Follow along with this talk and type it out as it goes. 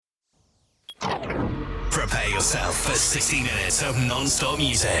Prepare yourself for 60 minutes of non-stop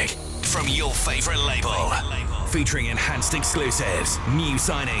music from your favorite label, featuring enhanced exclusives, new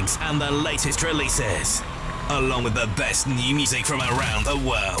signings, and the latest releases, along with the best new music from around the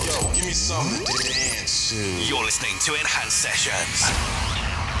world. Yo, give me something to dance to. You're listening to Enhanced Sessions.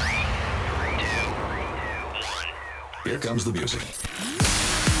 Here comes the music.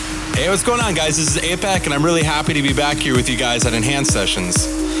 Hey, what's going on, guys? This is Apec, and I'm really happy to be back here with you guys at Enhanced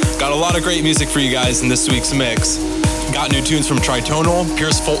Sessions. Got a lot of great music for you guys in this week's mix. Got new tunes from Tritonal,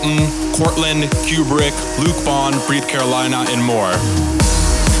 Pierce Fulton, Cortland, Kubrick, Luke Bond, Breathe Carolina, and more.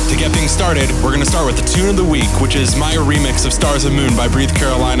 To get things started, we're going to start with the tune of the week, which is my remix of Stars and Moon by Breathe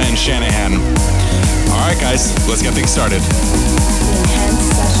Carolina and Shanahan. All right, guys, let's get things started.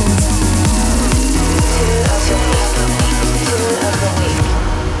 Enhanced Sessions. Tune of the week.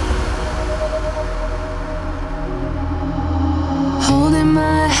 Holding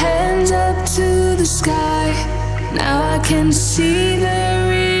my hands up to the sky, now I can see the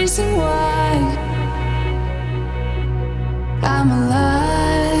reason why I'm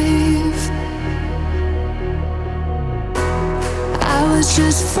alive. I was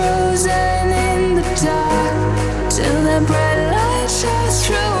just frozen in the dark till that bright light shone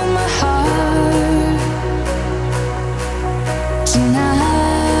through my heart.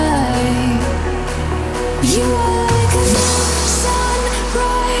 Tonight, you are like a new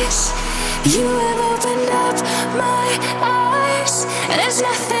sunrise. You have opened up my eyes. There's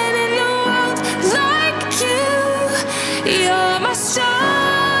nothing in the world like you. You're my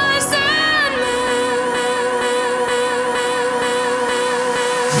stars and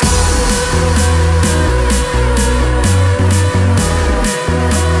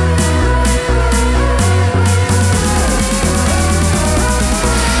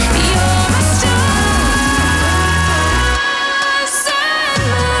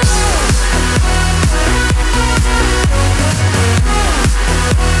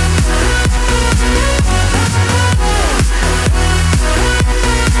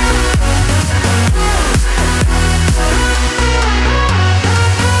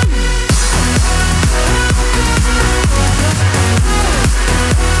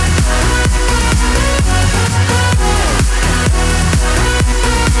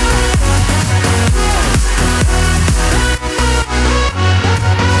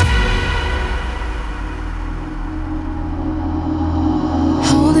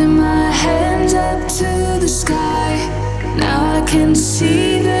can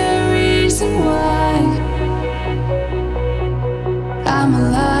see the reason why I'm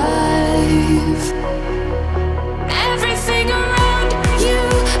alive. Everything around you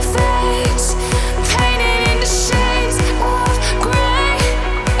fades, painted into shades of gray.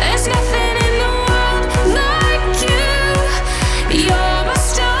 There's nothing in the world like you. You're my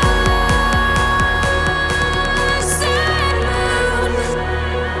stars and moon.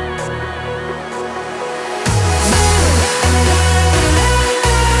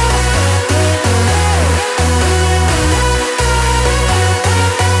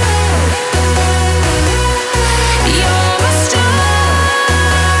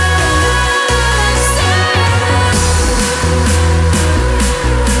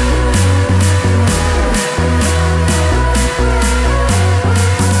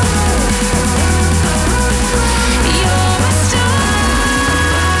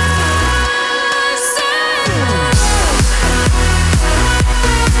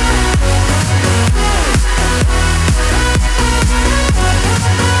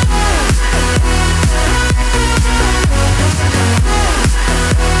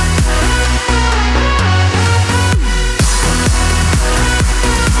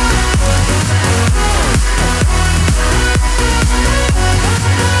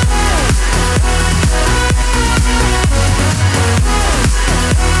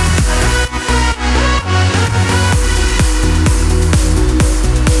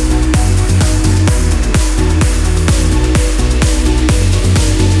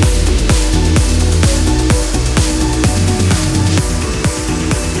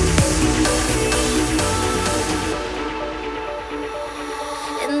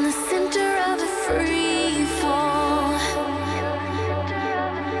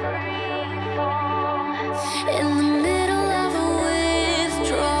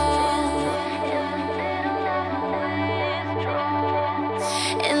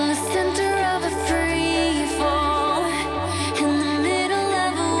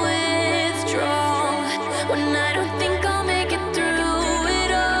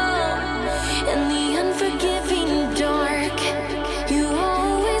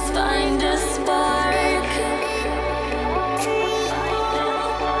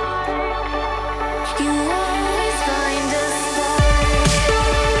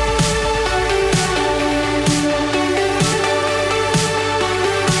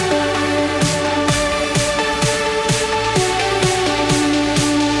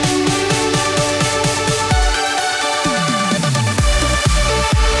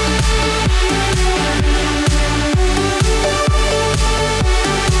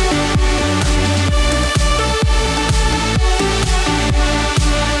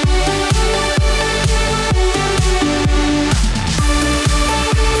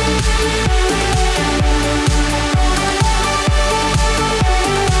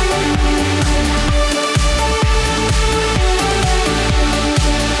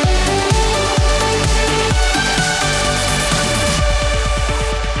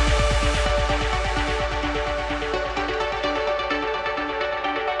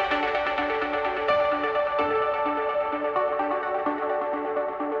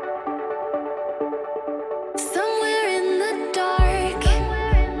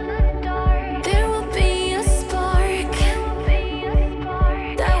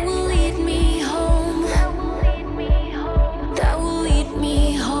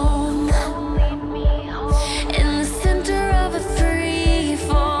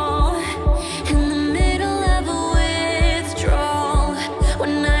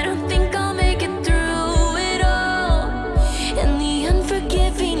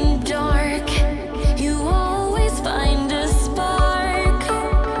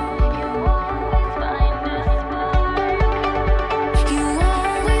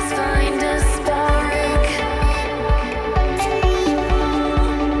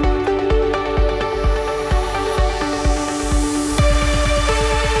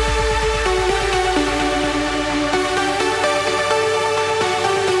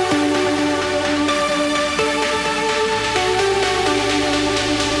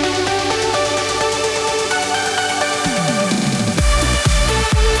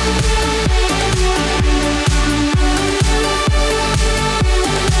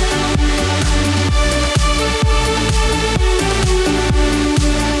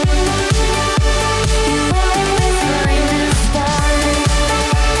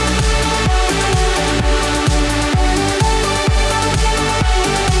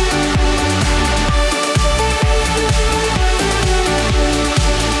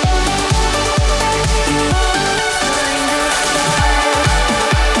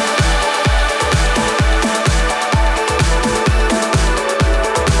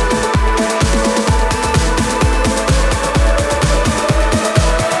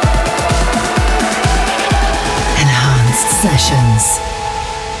 Sessions.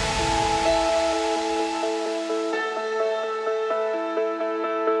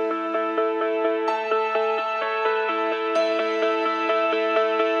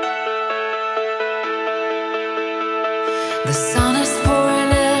 The sun is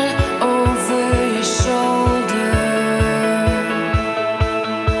pouring in over your shoulder,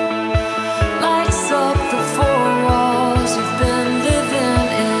 lights up the four walls you've been living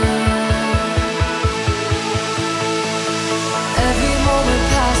in. Every moment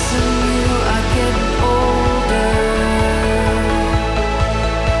passing you are getting older.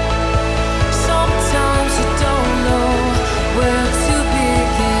 Sometimes you don't know where to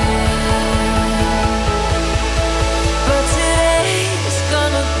begin, but today's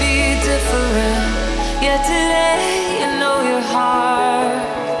gonna be different. Yeah, today you know your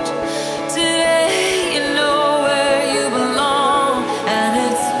heart. Today you know where you belong, and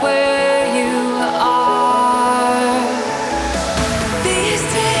it's where you are. These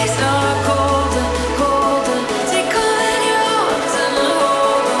days are golden, golden. Take all in your arms and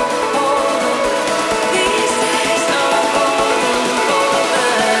hold 'em, hold 'em. These days are golden,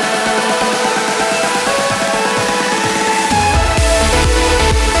 golden.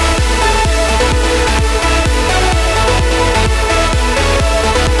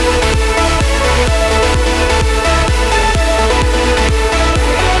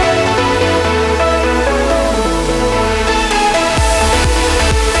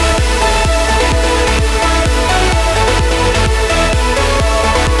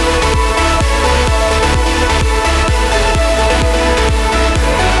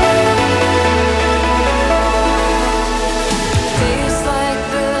 Days like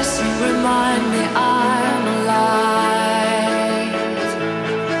this remind me I'm alive.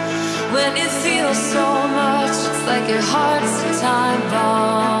 When it feels so much, it's like your heart's a time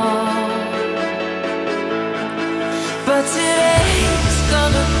bomb. But today's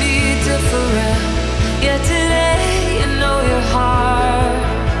gonna be different. Yeah, today you know your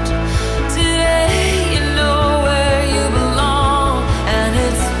heart. Today you know where you belong, and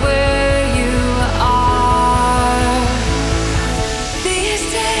it's where you are. These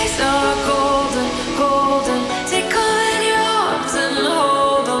days are golden, golden. Take all in your arms and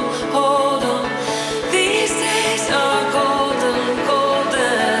hold 'em, hold 'em. These days are golden, golden.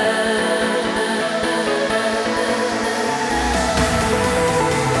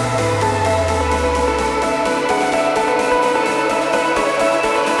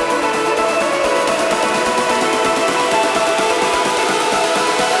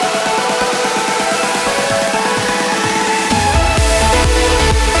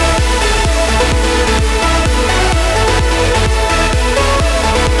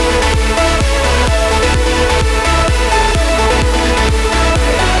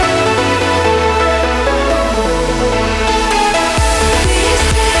 These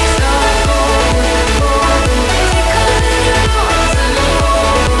days are golden, golden. Take all in your arms and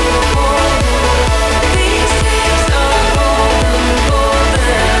hold 'em, hold 'em. These days are golden,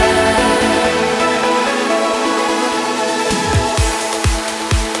 golden.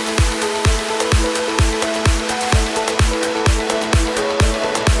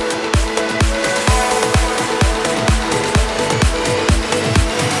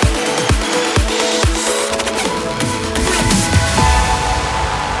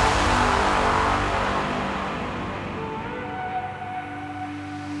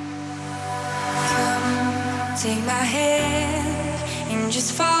 Take my hand and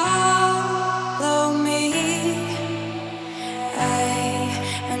just follow me.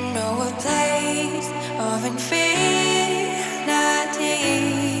 I know a place of infinity.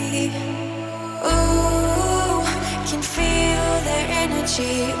 Ooh, can feel their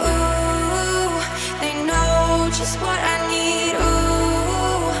energy. Ooh, they know just what I need.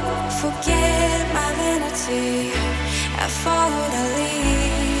 Ooh, forget my vanity. I follow the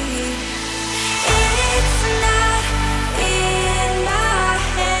lead. It's not in my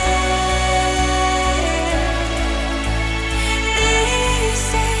head. This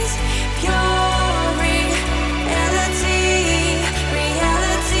is pure reality,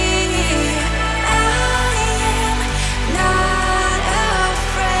 reality. I am not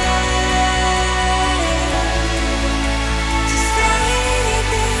afraid to say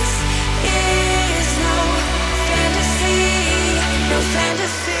this is no fantasy, no fantasy.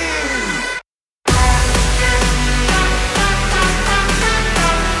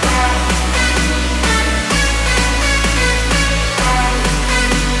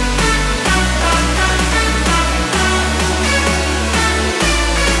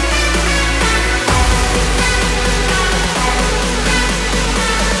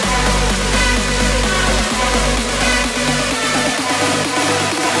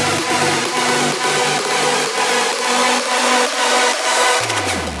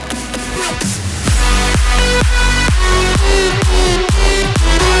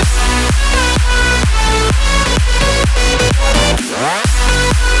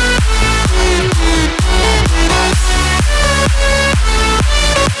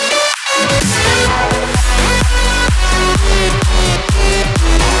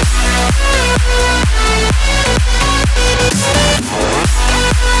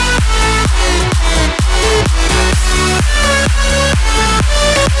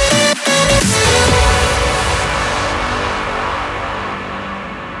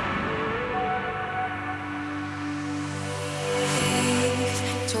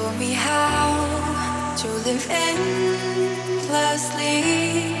 live endlessly.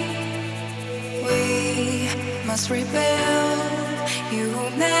 We must rebuild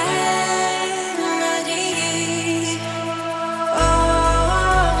humanity.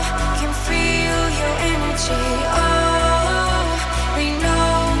 Oh, can feel your energy. Oh, we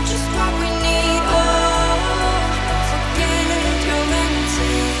know just what we need. Oh, forget your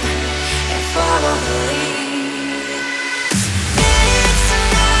vanity and follow the lead.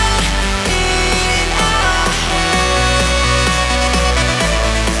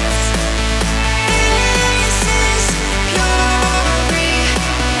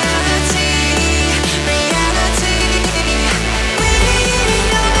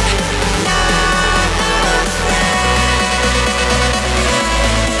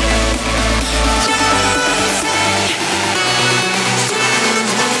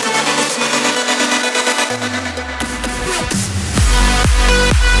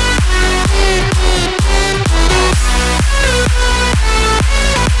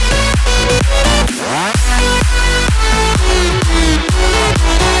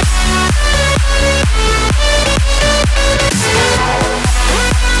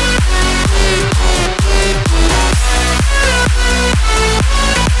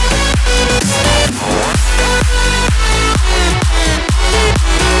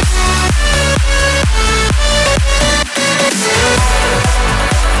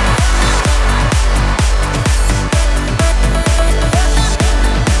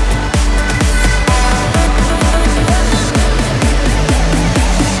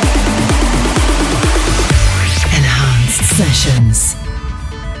 Sessions.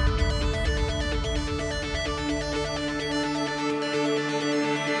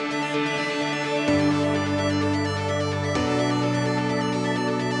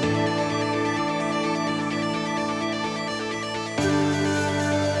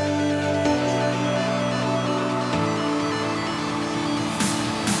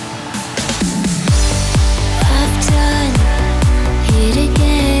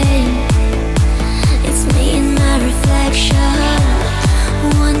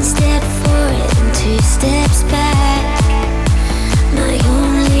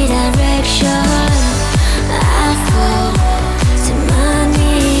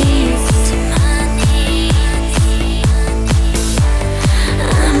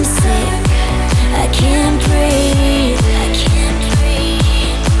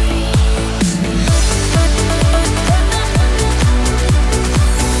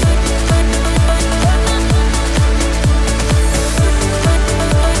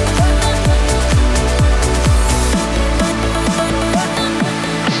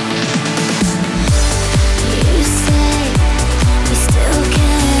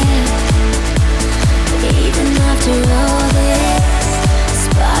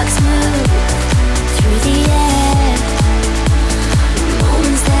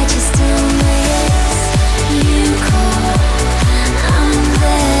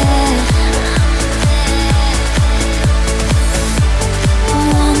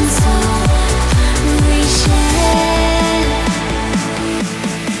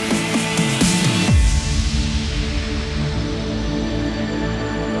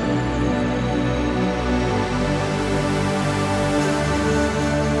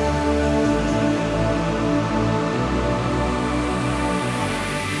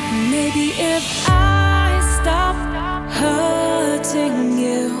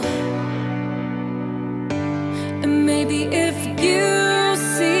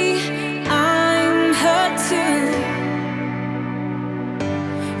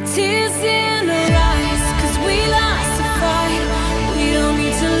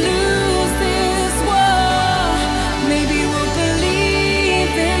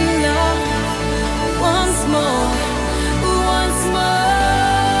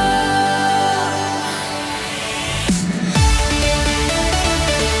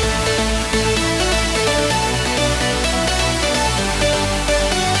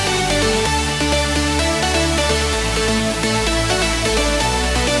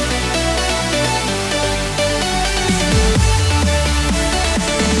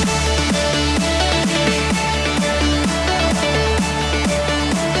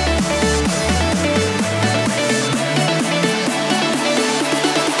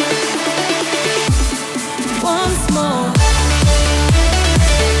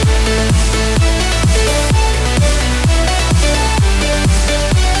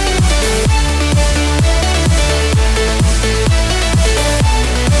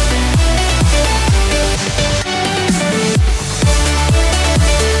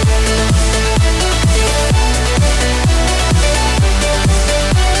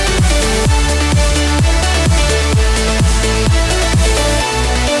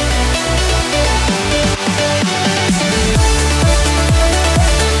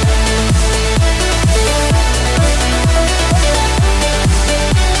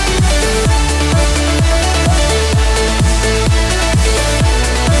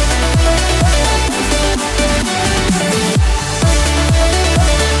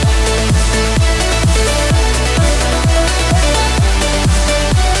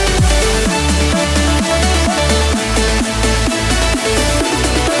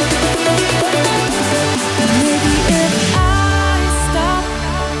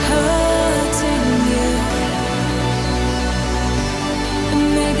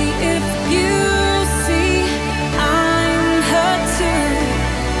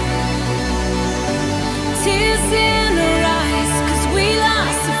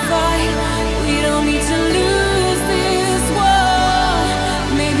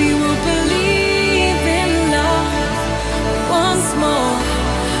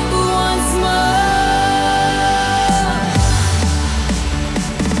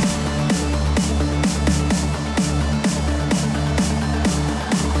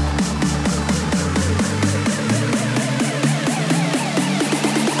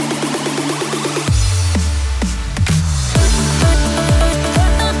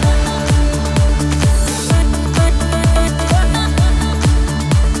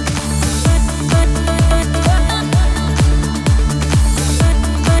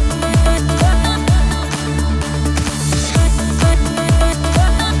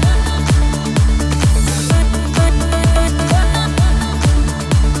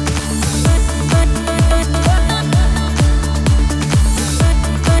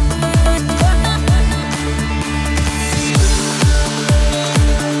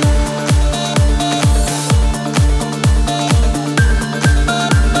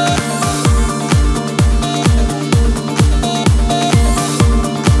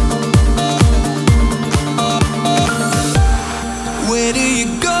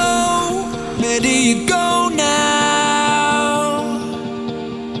 go? Where do you go now?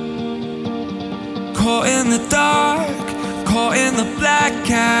 Caught in the dark, caught in the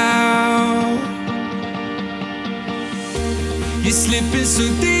blackout. You're slipping so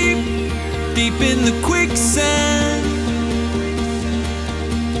deep, deep in the quicksand.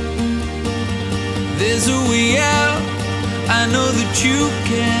 There's a way out, I know that you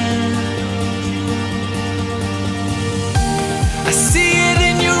can. I see it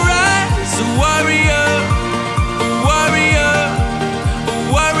in your eyes, a warrior, a warrior, a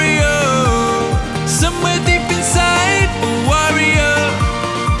warrior. Somewhere deep inside, a warrior,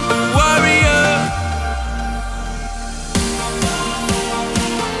 a warrior.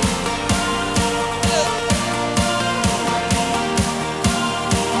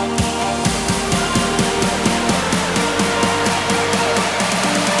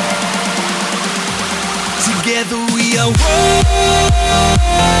 Together we are one.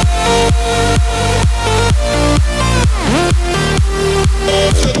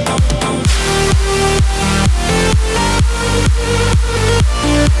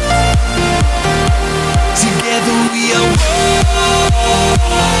 Together we are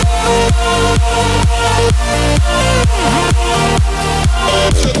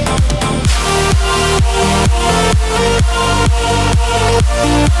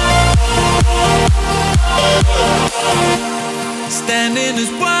standing as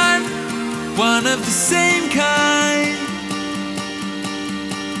one of the same kind.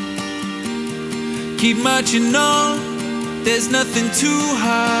 Keep marching on, there's nothing too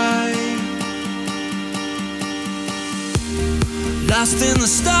high. Lost in the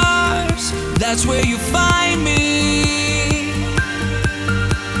stars, that's where you find me.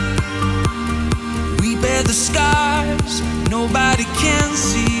 We bear the scars nobody can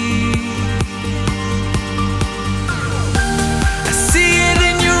see.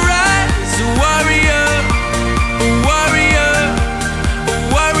 A warrior, a warrior, a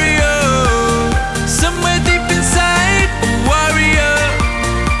warrior. Somewhere deep inside, a warrior,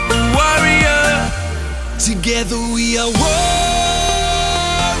 a warrior. Together we are warriors.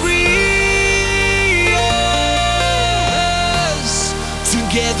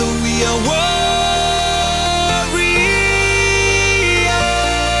 Together we are warriors.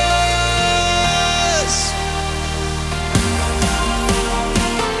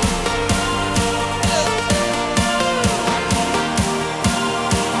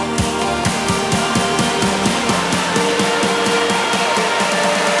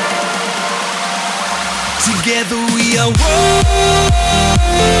 Together we are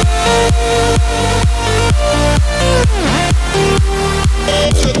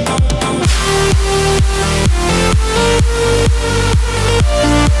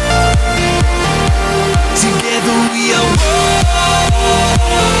together we are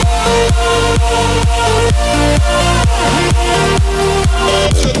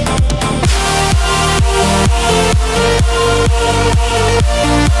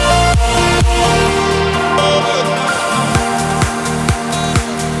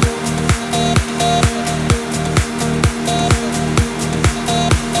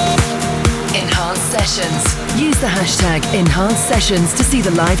Use the hashtag Enhanced Sessions to see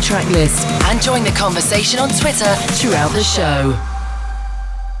the live track list and join the conversation on Twitter throughout the show.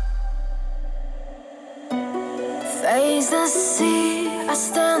 Face the sea, I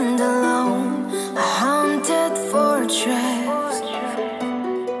stand alone, a haunted fortress.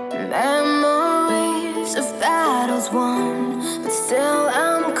 Memories of battles won, but still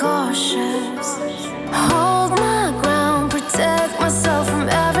I'm cautious. Hold my ground, protect myself from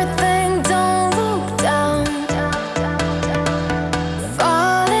everything. Don't look down.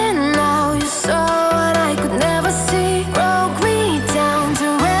 Falling now, you saw what I could never see. Broke me down to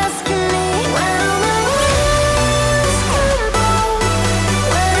rescue me when all my walls crumble.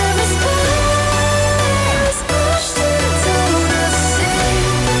 When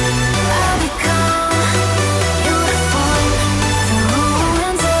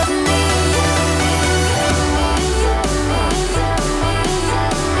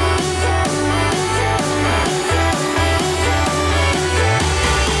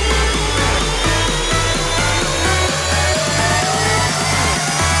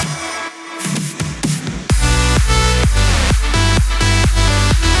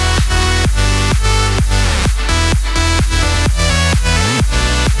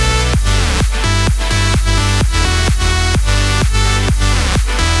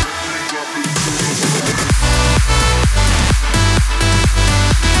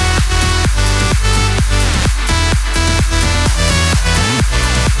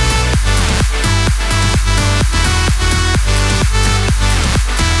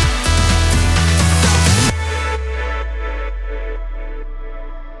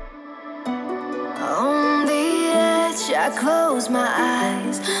close my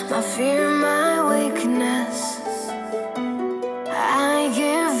eyes, my fear, my weakness. I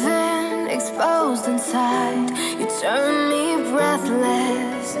give in, exposed inside. You turn me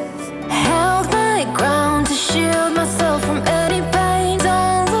breathless. Held my ground to shield myself from any pain.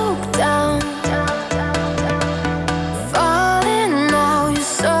 Don't look down. Falling now, you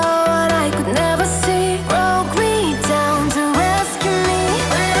saw what I could never see. Broke me down to rescue me.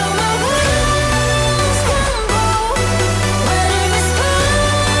 When all my walls crumble, when every spine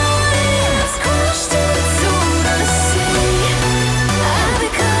is crushed into the sea, I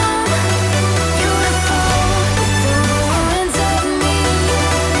become beautiful through the ruins of me.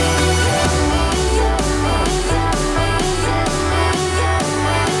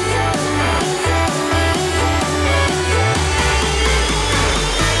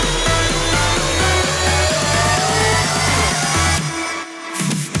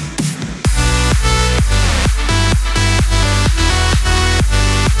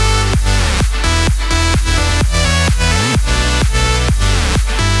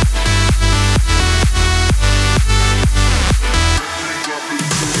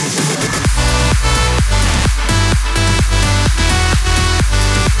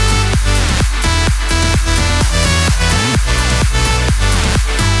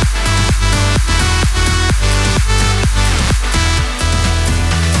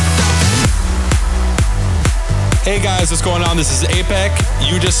 Hey guys, what's going on? This is APEC.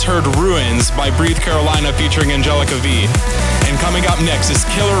 You just heard Ruins by Breathe Carolina featuring Angelica V. And coming up next is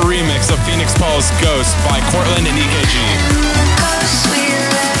Killer Remix of Phoenix Paul's Ghost by Cortland and EKG.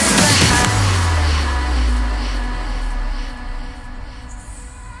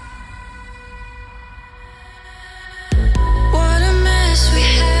 What a mess we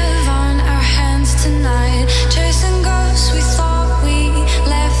have on our hands tonight. Chasing ghosts we thought we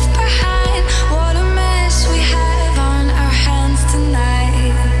left behind. What a mess we have on our hands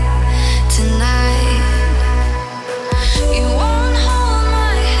tonight. Tonight. You won't hold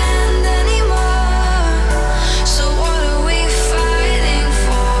my hand anymore. So what are we fighting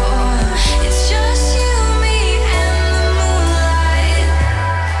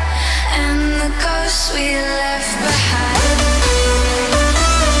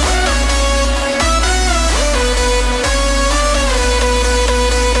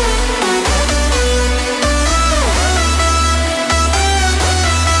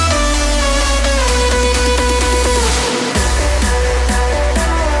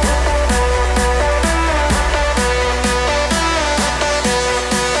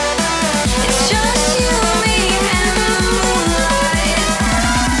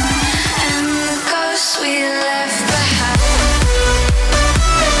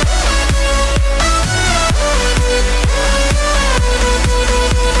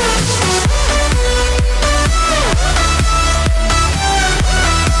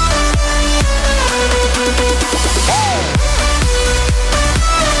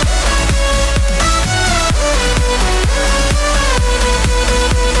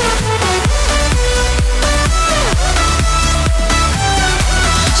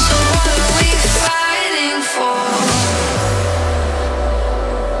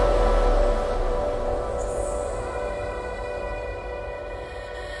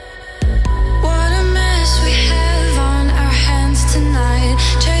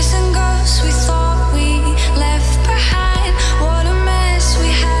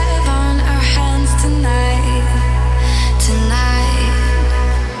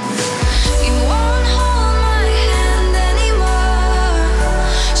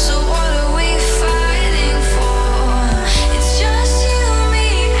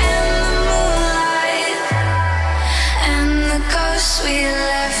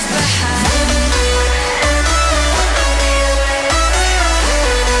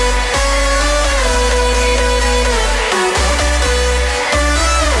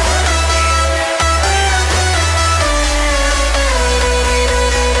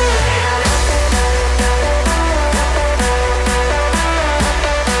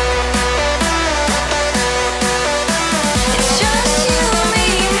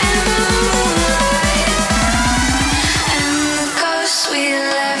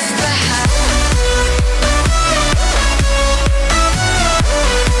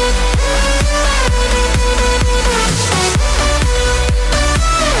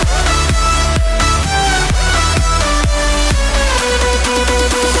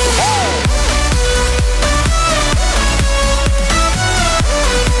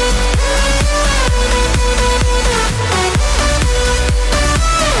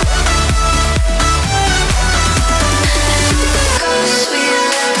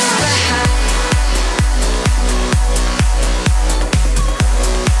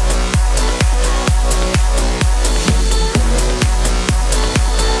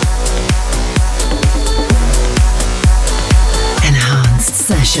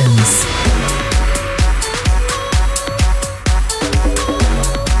Sessions.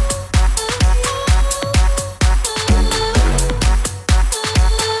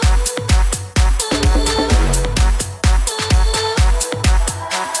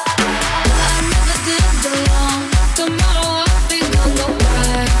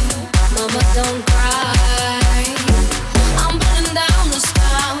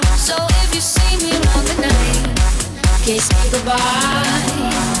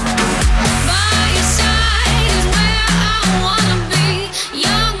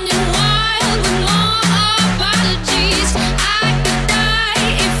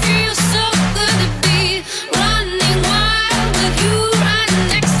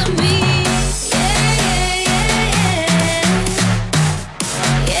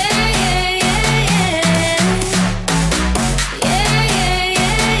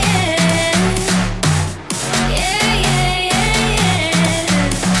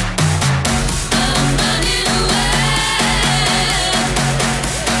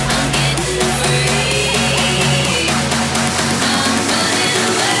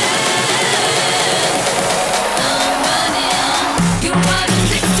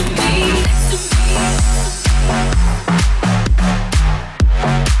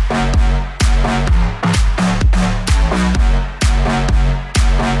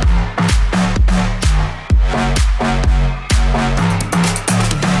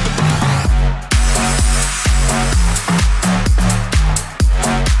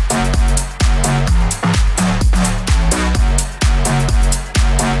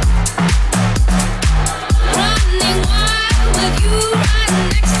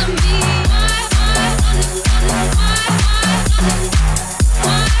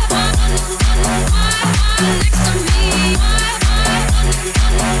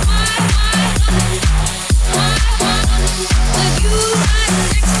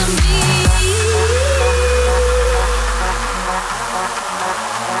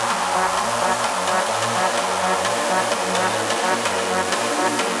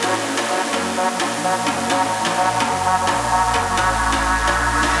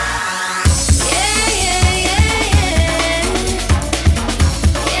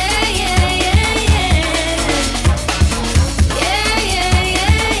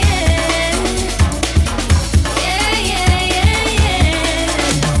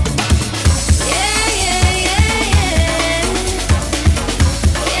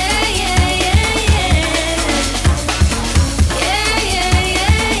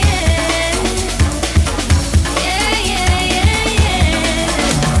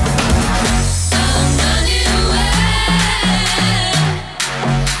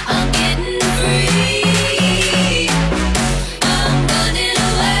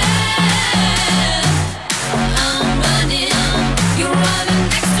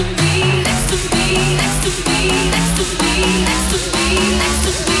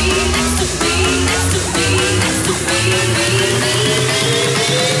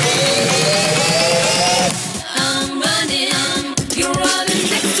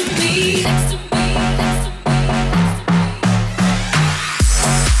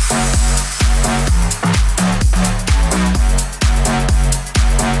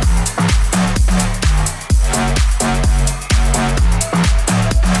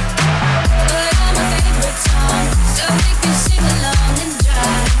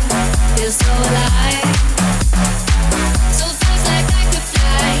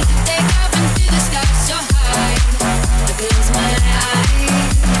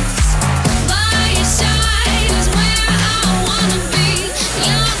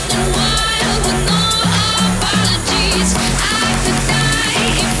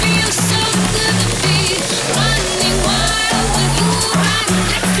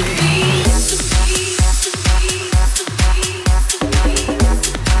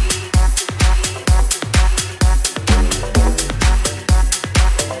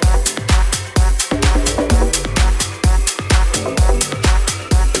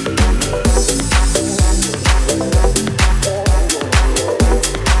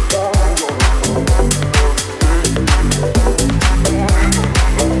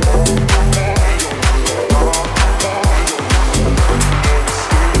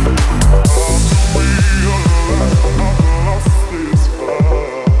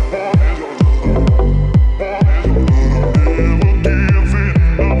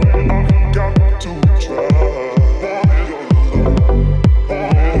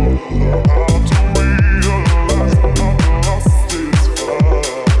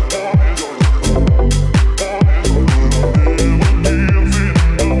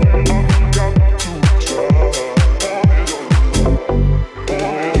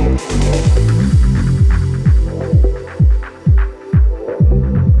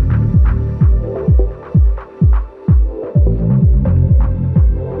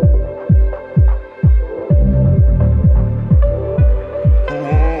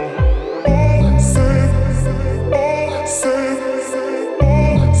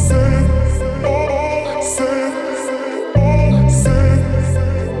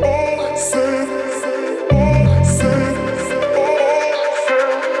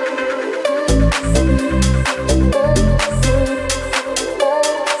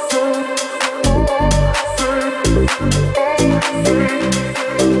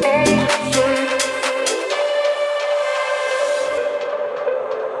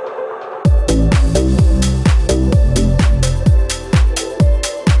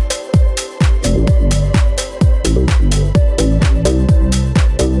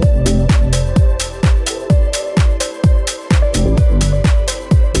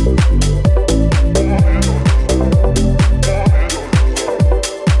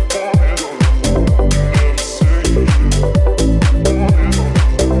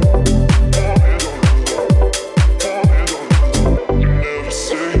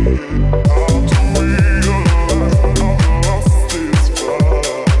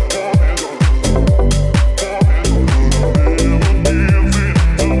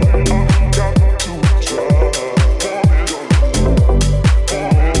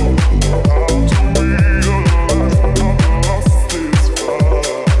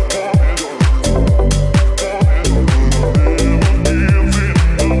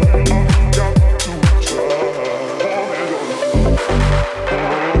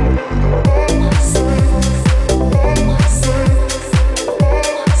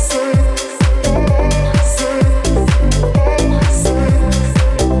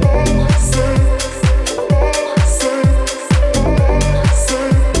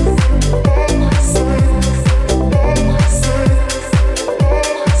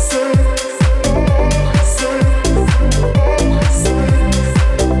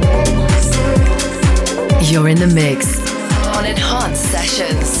 you're in the mix on Enhanced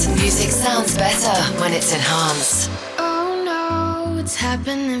Sessions. Music sounds better when it's enhanced. Oh no, it's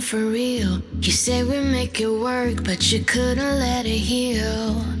happening for real. You say we make it work, but you couldn't let it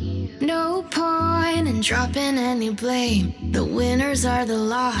heal. No point in dropping any blame. The winners are the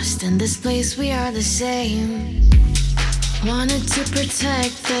lost. In this place we are the same. Wanted to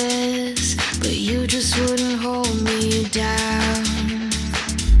protect this, but you just wouldn't hold me down.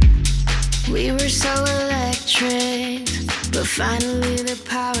 We were so electric, but finally the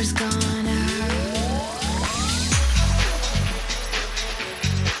power's gone out.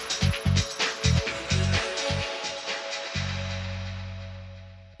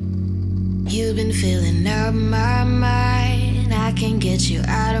 You've been filling up my mind. I can't get you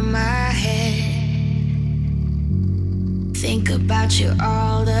out of my head. Think about you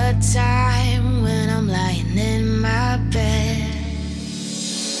all the time when I'm lying in my bed.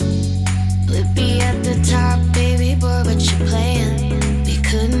 Flippy at the top, baby boy, what you playing? We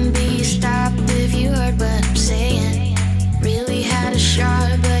couldn't be stopped if you heard what I'm saying. Really had a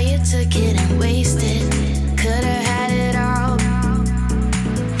shot, but you took it and wasted. Could've had it all.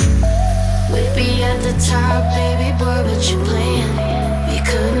 Whippy at the top, baby boy, what you playing? We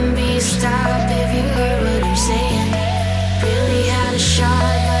couldn't be stopped if you heard what I'm saying. Really had a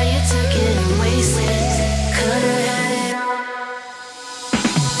shot, but you took it and wasted. Could've had it all.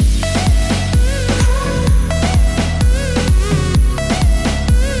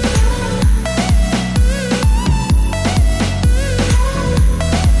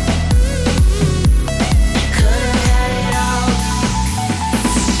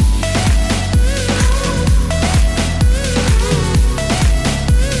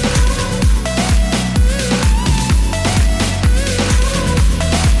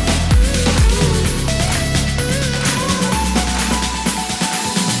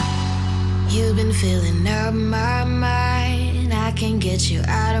 Filling up my mind, I can't get you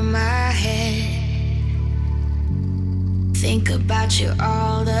out of my head. Think about you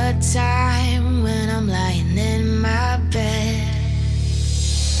all the time when I'm lying in my bed.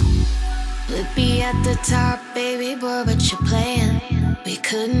 Flippy at the top, baby boy, what you playing? We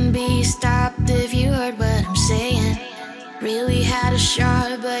couldn't be stopped if you heard what I'm saying. Really had a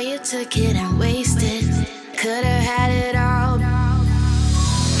shot, but you took it and wasted. Could've had it all.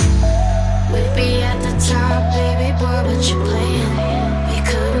 Whippy at the top, baby boy, what you playing? We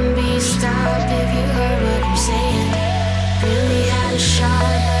couldn't be stopped if you heard what I'm saying. Really had a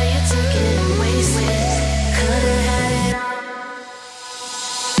shot, but you took it and wasted. Could've had it all.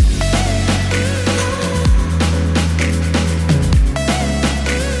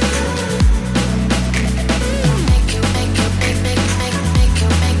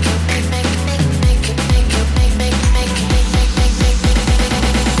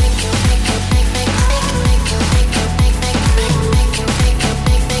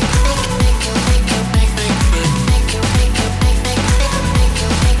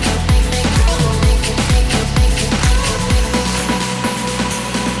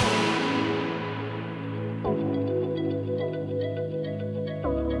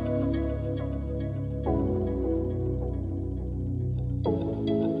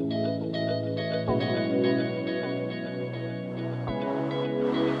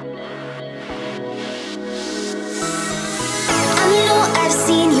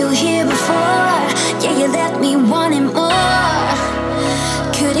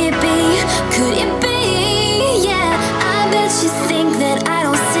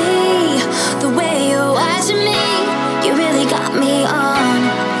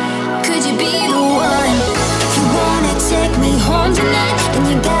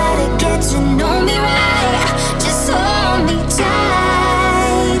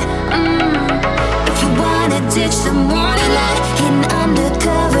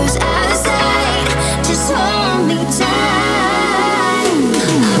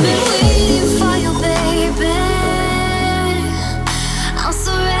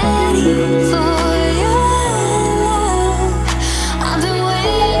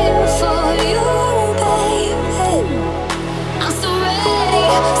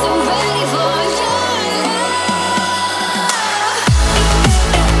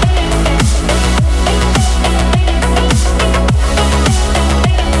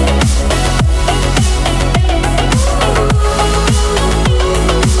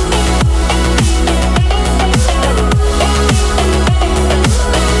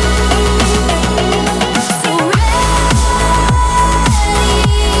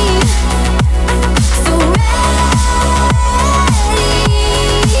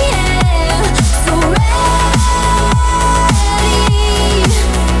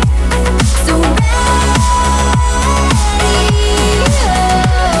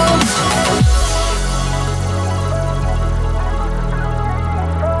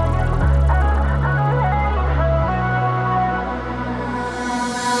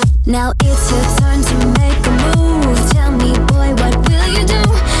 Now it's your turn to make a move. Tell me, boy, what will you do?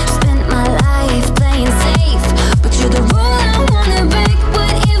 Spent my life playing safe, but you're the rule I wanna break.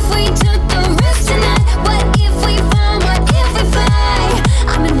 What if we took the risk tonight? What if we fall? What if we fly?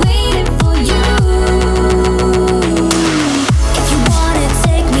 I've been waiting for you. If you wanna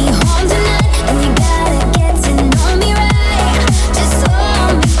take me home tonight, then you gotta get to know me right. Just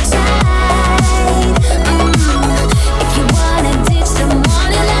hold me tight. If you wanna ditch the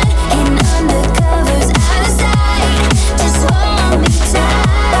morning light, hidden under covers out of sight, just hold me tight.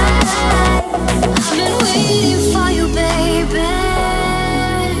 I've been waiting for you, baby.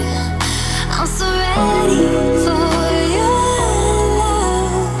 I'm so ready for your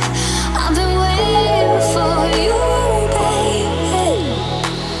love. I've been waiting for you, baby.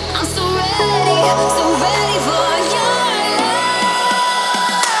 I'm so ready for your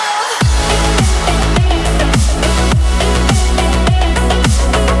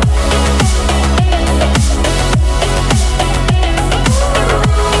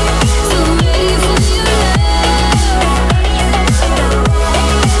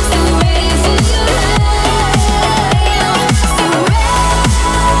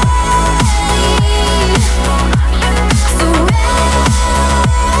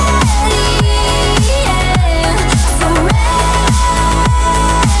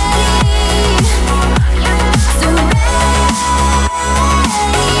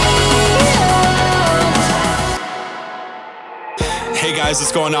Hey guys,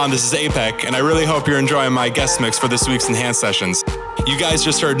 what's going on? This is Apec, and I really hope you're enjoying my guest mix for this week's Enhanced Sessions. You guys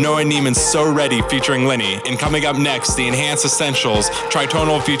just heard Noah Neiman's So Ready featuring Lenny, and coming up next, the Enhanced Essentials,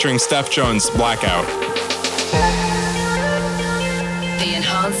 Tritonal featuring Steph Jones, Blackout. The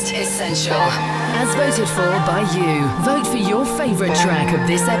Enhanced Essential. As voted for by you. Vote for your favorite track of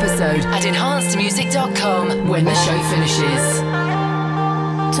this episode at enhancedmusic.com when the show finishes.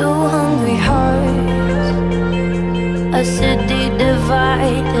 Two hungry hearts, a city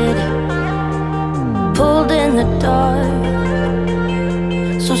divided, pulled in the dark,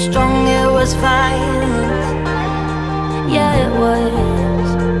 so strong it was violent. Yeah, it was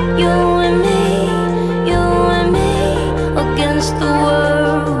you and me against the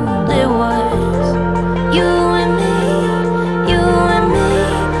world. It was you and me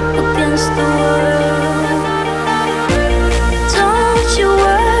against the world. Don't you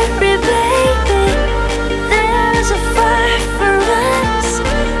worry, baby, there's a fire for us.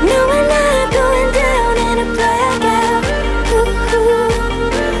 No, we're not going down in a blackout. Ooh, ooh,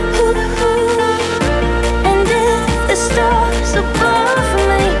 ooh, ooh. And if the stars above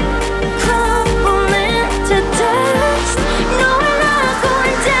me crumble into dust, no, we're not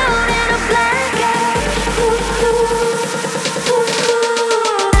going down in a blackout. Ooh, ooh,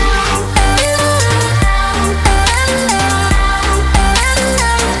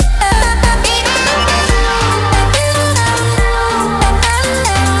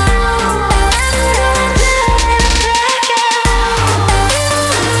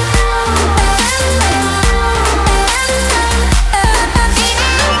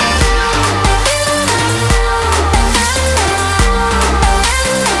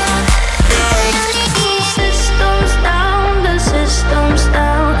 System's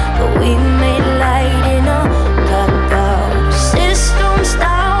down, but we made light in a blackout. System's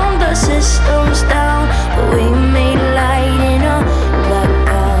down, but we made light in a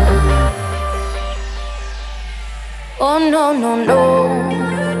blackout. Oh no, no, no.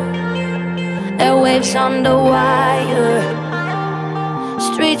 Airwaves underwire,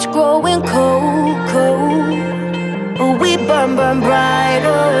 streets growing cold, cold. But we burn, burn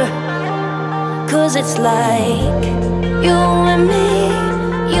brighter. 'Cause it's like you and me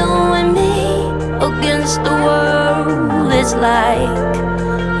against the world. It's like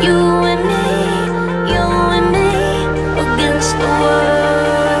you and me against the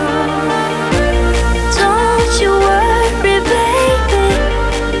world. Don't you worry, baby,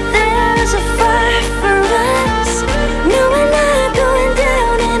 there's a fire for us. No, we're not going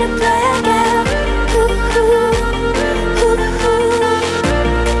down in a blackout. Ooh, ooh, ooh, ooh.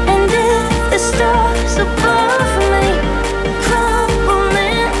 And if the stars above me crumble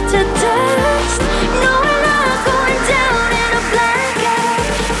into dust, no, we're not going down in a blackout.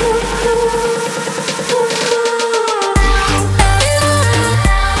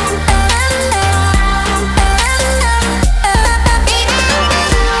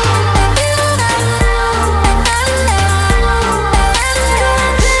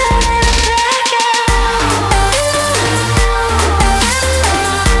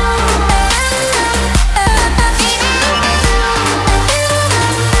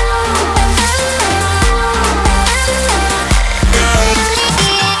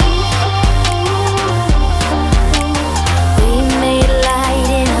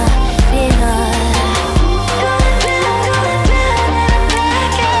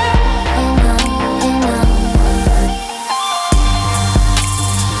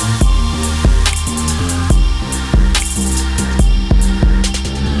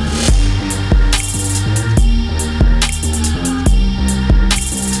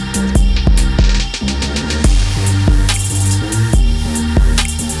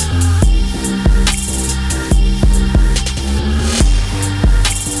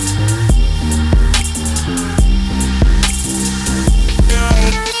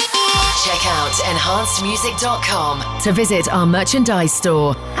 enhancedmusic.com to visit our merchandise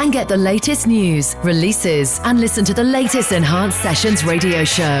store and get the latest news, releases, and listen to the latest Enhanced Sessions radio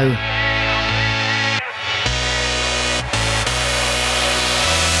show.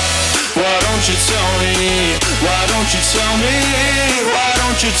 Why don't you tell me? Why don't you tell me? Why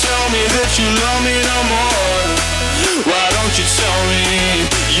don't you tell me that you love me no more? Why don't you tell me?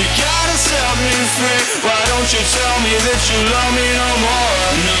 You gotta set me free. Why don't you tell me that you love me no more?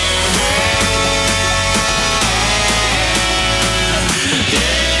 No more.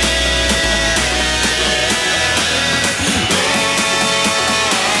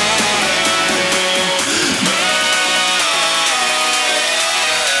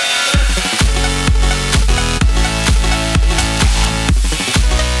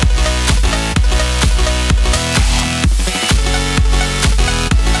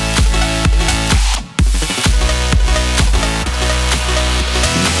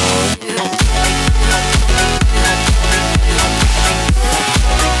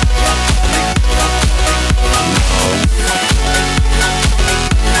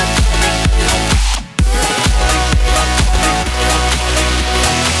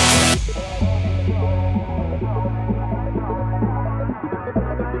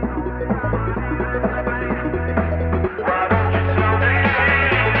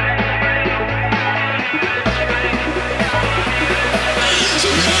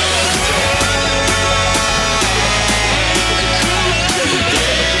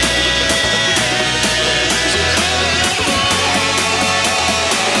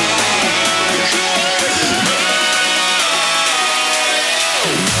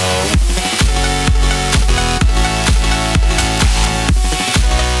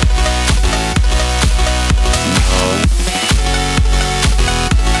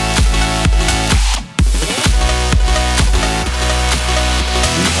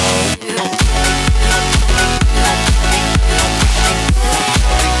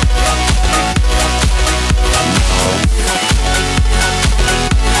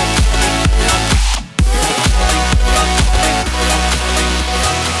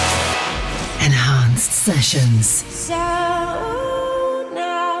 Sessions. So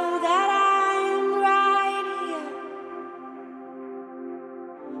now that I'm right here,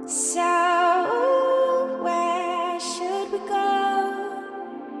 so where should we go?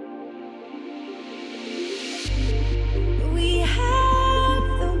 We have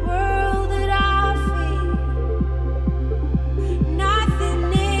the world at our feet. Nothing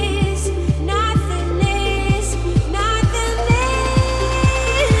is impossible.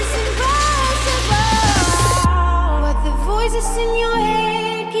 But the voices in your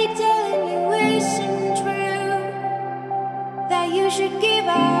head keep telling you isn't true, that you should give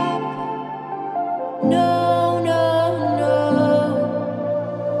up. No, no, no.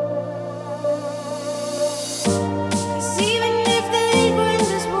 'Cause even if they win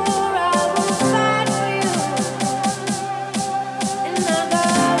this war, I will fight for you. And I'll go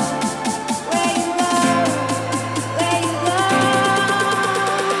where you go, where you go.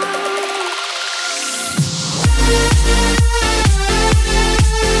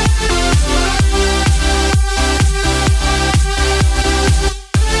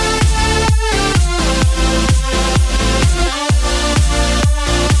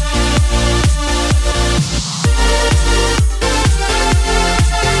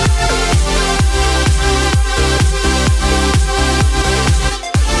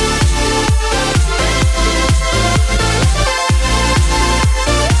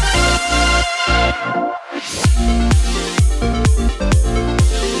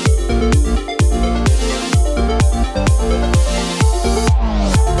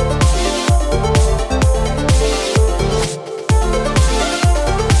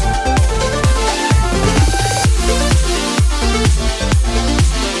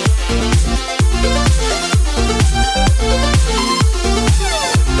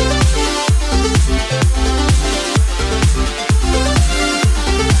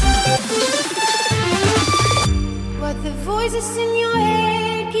 What the voices in your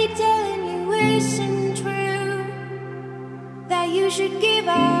head keep telling you isn't true, that you should give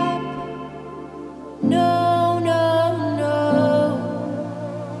up. No, no, no.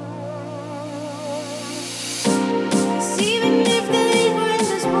 'Cause even if they win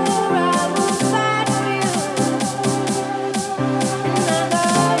this war, I will fight for you. And I'll go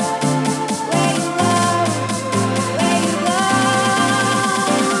where you go, where you go.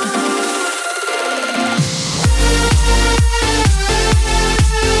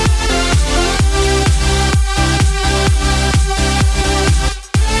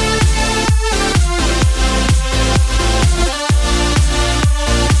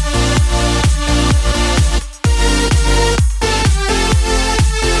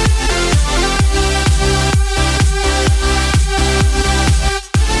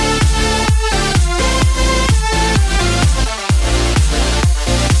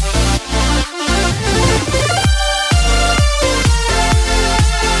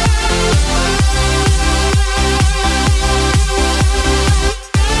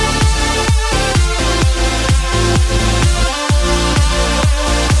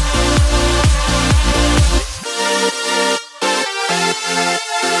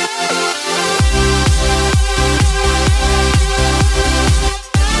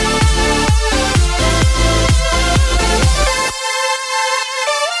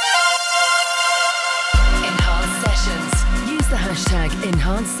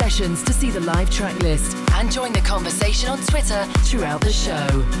 Enhanced Sessions to see the live track list and join the conversation on Twitter throughout the show.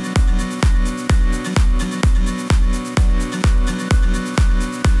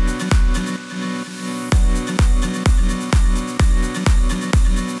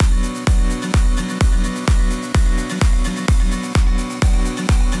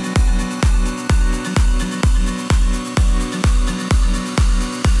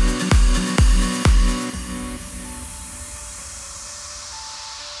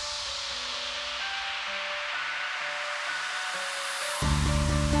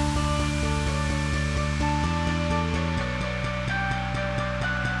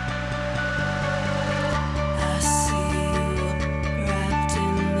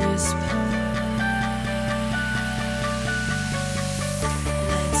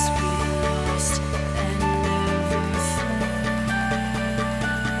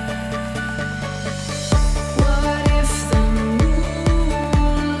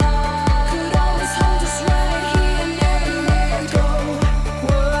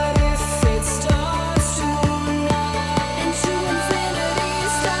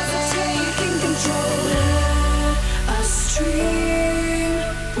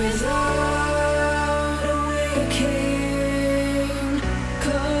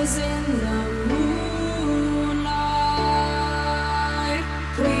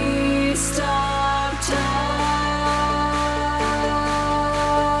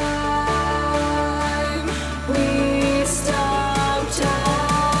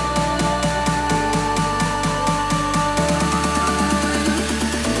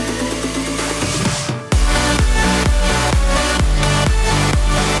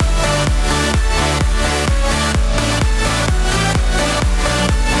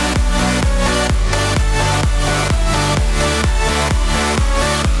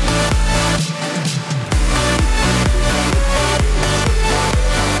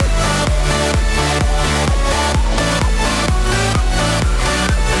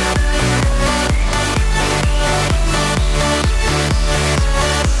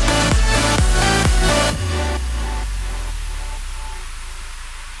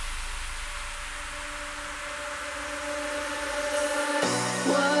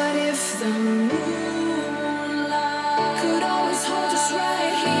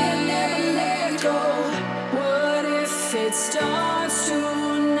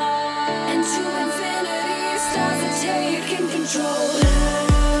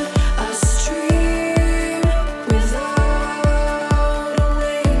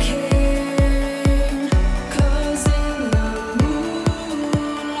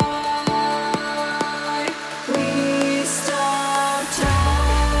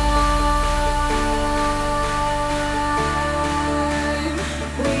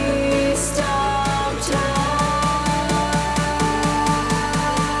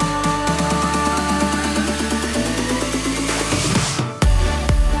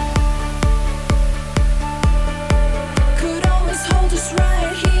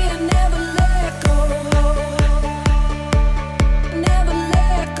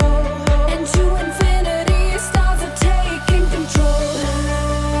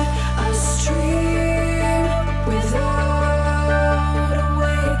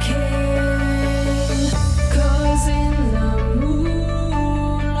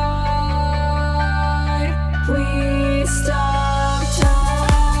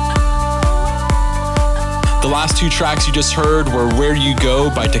 Last two tracks you just heard were Where You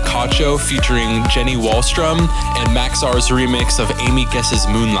Go by Takacho featuring Jenny Wallstrom and Max R's remix of Amy Guess's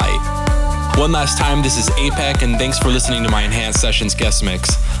Moonlight. One last time, this is APEC and thanks for listening to my Enhanced Sessions guest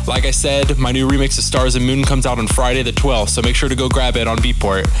mix. Like I said, my new remix of Stars and Moon comes out on Friday the 12th, so make sure to go grab it on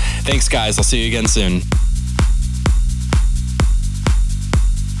Beatport. Thanks guys, I'll see you again soon.